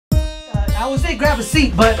I would say grab a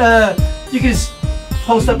seat, but you can just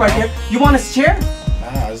post up right there. You want us to chair?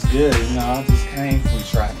 Nah, it's good. You know, I just came from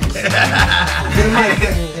tracking. Get a mic.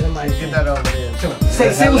 Get a mic. Get that over there.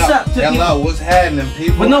 Say what's up to people. Hello, what's happening,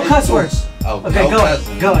 people? With no cuss words. Oh, okay, no go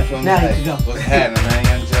cussing. Go ahead. Now you can go. What's happening, man?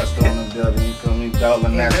 Young Justo in the building. You feel me? Dola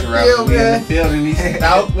Natural. We in the building. He's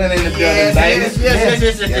Stoutland in the building, baby.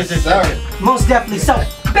 Yes, sir. Most definitely. So,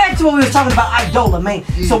 back to what we were talking about, Ike Dola, man.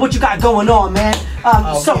 So, what you got going on, man?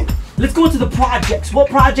 Let's go into the projects. What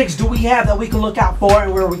projects do we have that we can look out for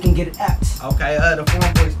and where we can get it at? Okay, the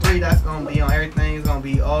Foreign Boys 3, that's gonna be on everything. It's gonna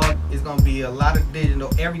be a lot of digital.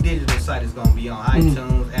 Every digital site is gonna be on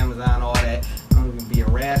iTunes, Amazon, all that. I'm gonna be a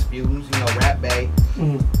Rasputin's, Rap Bay.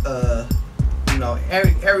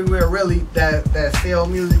 Everywhere really that sell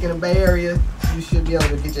music in the Bay Area, you should be able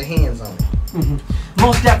to get your hands on it.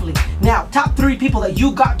 Most definitely. Now, top 3 people that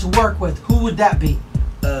you got to work with, who would that be?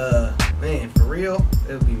 Man, for real,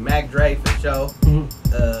 it would be Mac Dre for sure.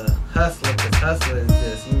 Hustler, because Hustler is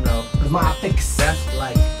just, my fix. That's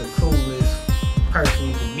like the coolest person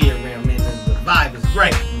you can be around, man. The vibe is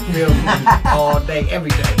great. You feel me? All day,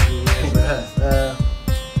 every day. With us.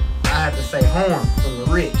 I have to say Horn from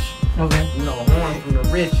the Rich. Okay. Horn from the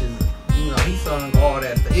Rich is, he sung all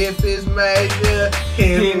that. If it's major,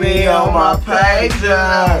 hit me on my page.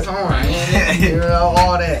 It's Horn, man.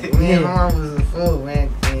 All that. Man, Horn was a fool, man.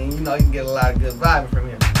 And you can get a lot of good vibing from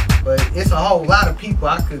him. But it's a whole lot of people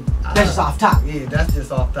that's just off top. Yeah, that's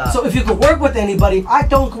just off top. So if you could work with anybody, if I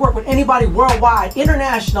don't work with anybody worldwide,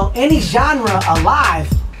 international, any genre alive,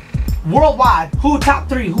 worldwide, top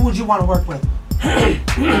 3, who would you want to work with? I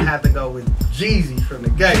have to go with Jeezy from the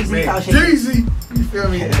gate, man. Jeezy! You feel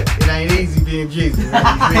me? It ain't easy being Jeezy.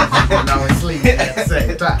 And sleep at the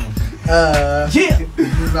same time.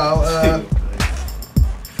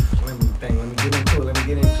 Let me think. Let me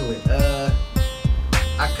get into it.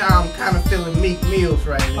 I'm kind of feeling Meek Mills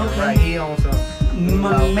right now, right? He on some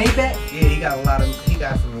Maybach? Yeah, he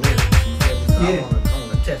got some lyrics. I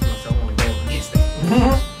want to test myself. I want to go against that.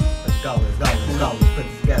 Let's go. Let's put it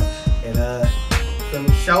together. And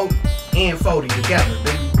Show and 40 together.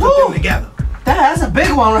 Put them together. That's a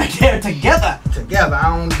big one right there. Together.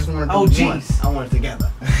 I don't just want to do one. I want it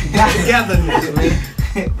together. Togetherness, man.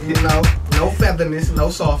 No featherness, no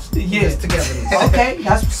soft. Just togetherness. Okay,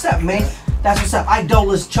 that's what's up, man. That's what's up. Ike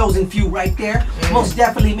Dola's chosen few right there. Most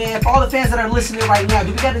definitely, man. For all the fans that are listening right now,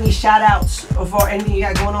 do we got any shout outs for anything you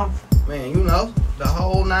got going on? Man, the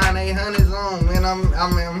whole 9-800's on, man.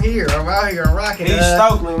 I'm here. I'm out here. I'm rocking. East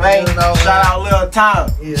Stokely, man. Shout out Lil Time.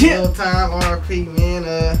 Yeah, Lil Time, RP, man.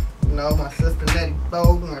 My sister Nettie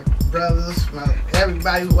Bo, my brothers,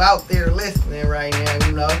 everybody who out there listening right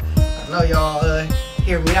now, I know y'all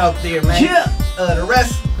hear me out there, man. The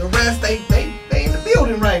rest, they in the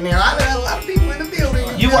building right now. I got a lot of people in the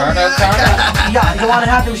building. You want to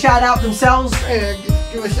have them shout out themselves? Man,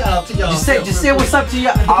 give a shout out to y'all. Just say what's up to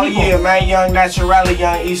y'all. Oh yeah, man. Young Naturally,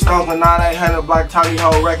 Young East Stokely, 9-800 Black Tommy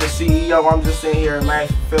Ho Record CEO. I'm just in here, man,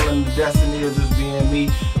 fulfilling the destiny of just being me.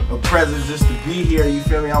 A presence just to be here, you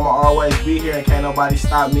feel me? I'ma always be here and can't nobody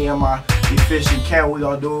stop me and my efficient camp. We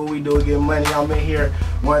gonna do what we do, get money. I'm in here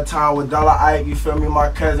one time with Dola Ike, you feel me? My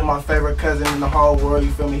cousin, my favorite cousin in the whole world,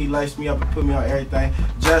 you feel me? He laced me up and put me on everything.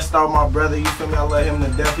 Justo, my brother, you feel me? I love him to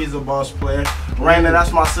death. He's a boss player. Raina,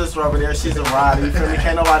 that's my sister over there. She's a rider, you feel me?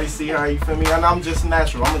 Can't nobody see her, you feel me? And I'm just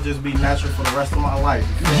natural. I'ma just be natural for the rest of my life.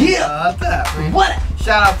 What?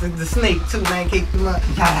 Shout out to the snake too, man. Keep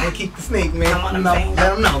the snake, man. Let them know.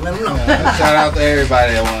 Shout out to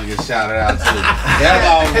everybody that want to get shouted out to.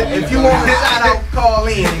 If you want a shout out, call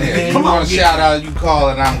in. If you want a shout out, you call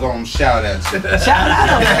and I'm going to shout at you. Shout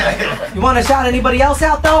out. You want to shout anybody else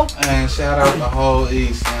out though? And shout out the whole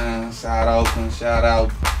East, man. Shout out Oakland. Shout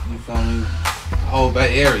out, you feel me? Whole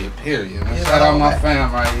Bay Area, period. Man. Shout out my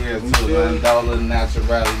fam right here too, man. Dola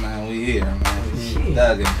Natural, man. We here, man.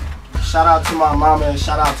 Thugging. Shout out to my mama and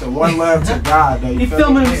shout out to One Love to God. Though, he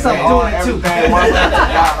filming himself doing it too. One love to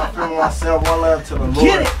God. I'm filming myself. One love to the Lord.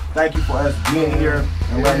 Get it. Thank you for us being here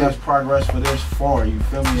and letting us progress for this forward. You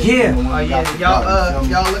feel me?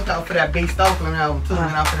 Y'all look out for that Big Stokeland album too,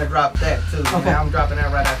 man. I'm finna drop that too. Okay. Man. I'm dropping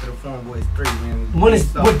that right after the Foreign Boys 3, man.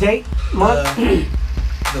 What date? Month?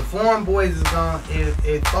 The Foreign Boys is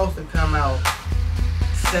supposed to come out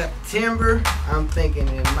September. I'm thinking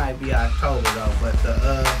it might be October though, but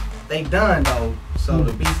they done though, so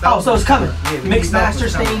the Beast. So it's coming. Yeah, mixed master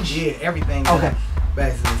stage. Yeah, everything. Okay.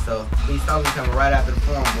 Basically, so Beast coming right after the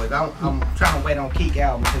Foreign Boys. I'm trying to wait on Keek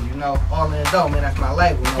album because all in the dough, man. That's my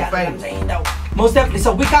label. No favor. Most definitely.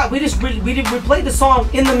 So we played the song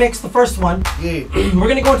in the mix, the first one. Yeah. We're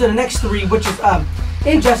gonna go into the next 3, which is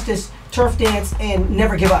Injustice, Turf Dance, and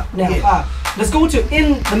Never Give Up. Now, Yeah. let's go into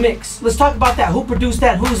In the Mix. Let's talk about that. Who produced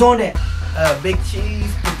that? Who's on that? Big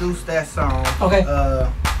Cheese produced that song. Okay.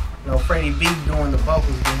 You know, Freddie B doing the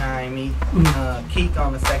vocals behind me. Keek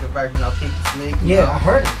on the second verse, you know, Keek Slick. Yeah, know. I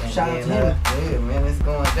heard it. And Shout out to then, him. yeah, man, it's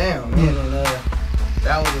going down, man. And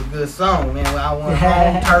that was a good song, man. I went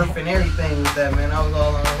home, turf, and everything with that, man. I was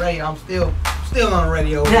all on the radio. I'm still on the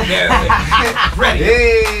radio. Radio.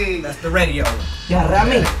 Hey. That's the radio. Yeah, I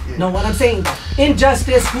mean, know what I'm saying though.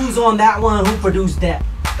 Injustice, who's on that one? Who produced that?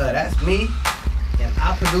 That's me, and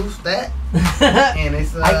I produced that. And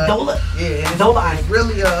it's Ike Dola? Yeah, and Dola it's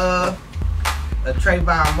really a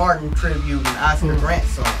Trayvon Martin tribute and Oscar Grant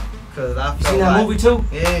song. Cause I felt Seen that like, movie too?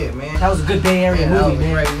 Yeah, man. That was a good Bay Area that movie, was a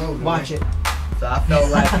man. great movie. Watch it. So I felt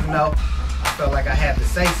like, you know, I had to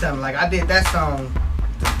say something. Like I did that song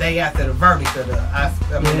the day after the verdict of the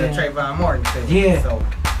Trayvon Martin thing. Yeah. So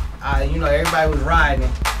you know, everybody was riding.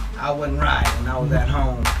 I wasn't riding. I was at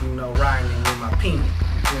home, you know, riding with my peanut.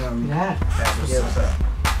 You know what I mean? Yeah. Had to give us up.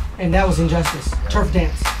 And that was Injustice. Turf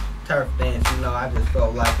Dance. Turf Dance, you know, I just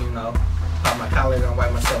felt like, you know, put my collar and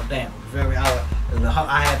wipe myself down. You feel me?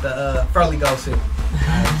 I had the Furley Go suit.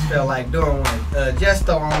 I just felt like doing one.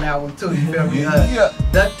 Jesto on that one too, you feel me?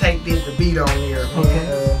 Duct Tape did the beat on there.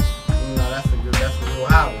 Okay. You know, that's a real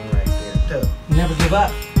hot one right there too. Never Give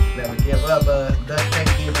Up. Never Give Up. Duct Tape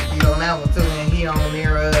did the beat on that one too, and he on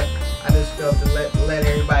there. I just felt to let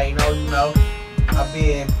everybody know, you know, I've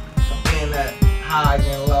been highs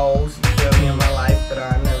and lows, you feel me, in my life, but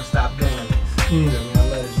I never stopped doing this. You feel me? I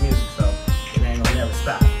love this music, so it ain't gonna never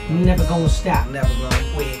stop. Never gonna stop. I'm never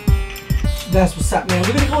gonna quit. That's what's up, man.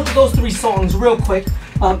 We're gonna go into those 3 songs real quick.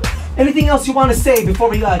 Anything else you want to say before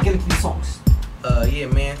we get into these songs? Yeah,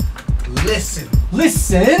 man. Listen.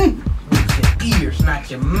 Listen. With your ears,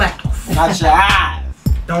 not your mouth. Not your eyes.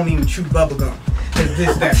 Don't even chew bubblegum. Cause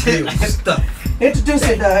this that real stuff. Introduce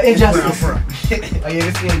it, Injustice. Oh yeah,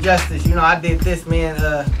 this is Injustice. You know, I did this, man.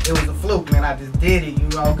 It was a fluke, man. I just did it, you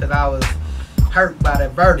know, cause I was hurt by the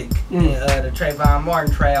verdict in the Trayvon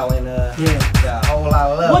Martin trial, and got a whole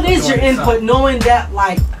lot of love. What is your input, knowing that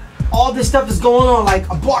like all this stuff is going on? Like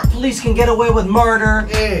a BART police can get away with murder.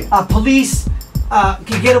 Police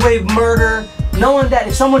can get away with murder. Knowing that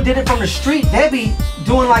if someone did it from the street, they'd be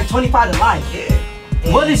doing like 25 to life. Yeah.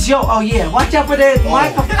 What is your? Oh yeah, watch out for that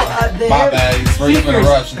microphone. My bad, brief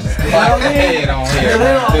interruptions. Clap the head on here.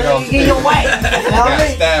 Big old Get your way. got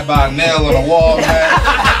stabbed by a nail on the wall, man.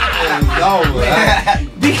 It's over.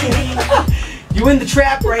 You in the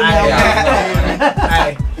trap right now.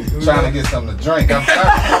 Trying to get something to drink. I'm thirsty.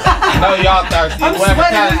 I know y'all thirsty. I'm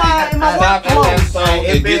sweating in my stop clothes. at so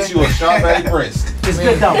it gets you a strawberry brisk. It's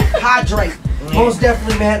good though. Hydrate. Most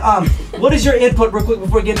definitely, man. What is your input, real quick,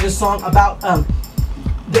 before we get to this song about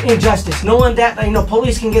the injustice? Knowing that, you know,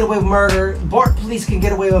 police can get away with murder, BART police can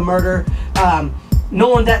get away with murder.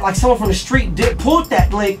 Knowing that, like, someone from the street pulled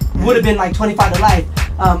that, like, would have been like 25 to life.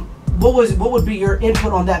 What would be your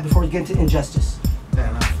input on that before we get into injustice?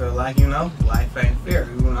 And I feel like, you know, life ain't fair,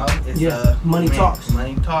 you know. It's money talks.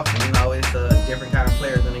 Money talks, you know. It's different kind of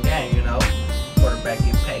players in the game, you know. Quarterback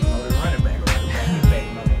get paid more than running back. Running back get paid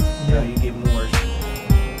more than, you know, you get more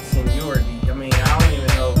seniority. I mean, I don't even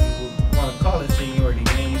know if you would want to call it seniority,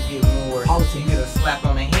 man. You get more. Politics. You get a slap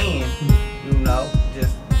on the hand, you know,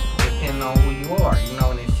 just depending on who you are, you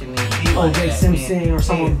know, and it shouldn't even be like that, Samson man. or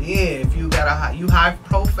someone. Yeah, if you got high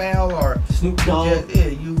profile or Snoop Dogg.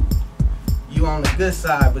 You on the good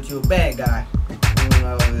side, but you a bad guy. You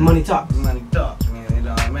know, Money talks. Money talks, man. It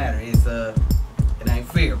don't matter. It ain't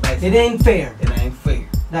fair, basically. It ain't fair. It ain't fair.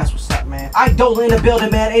 That's what's up, man. Ike Dola in the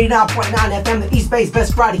building, man. 89.9 FM, the East Bay's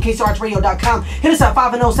Best Friday, KCRHradio.com. Hit us at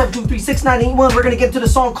 510-723-6981. We're going to get to the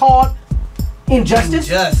song called Injustice.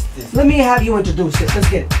 Injustice. Let me have you introduce it. Let's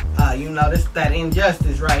get it. You know, this that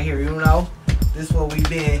injustice right here, you know. This what we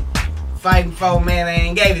been fighting for, man. They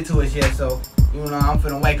ain't gave it to us yet, so, you know, I'm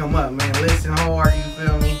finna wake them up, man. Listen hard, you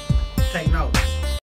feel me? Take note.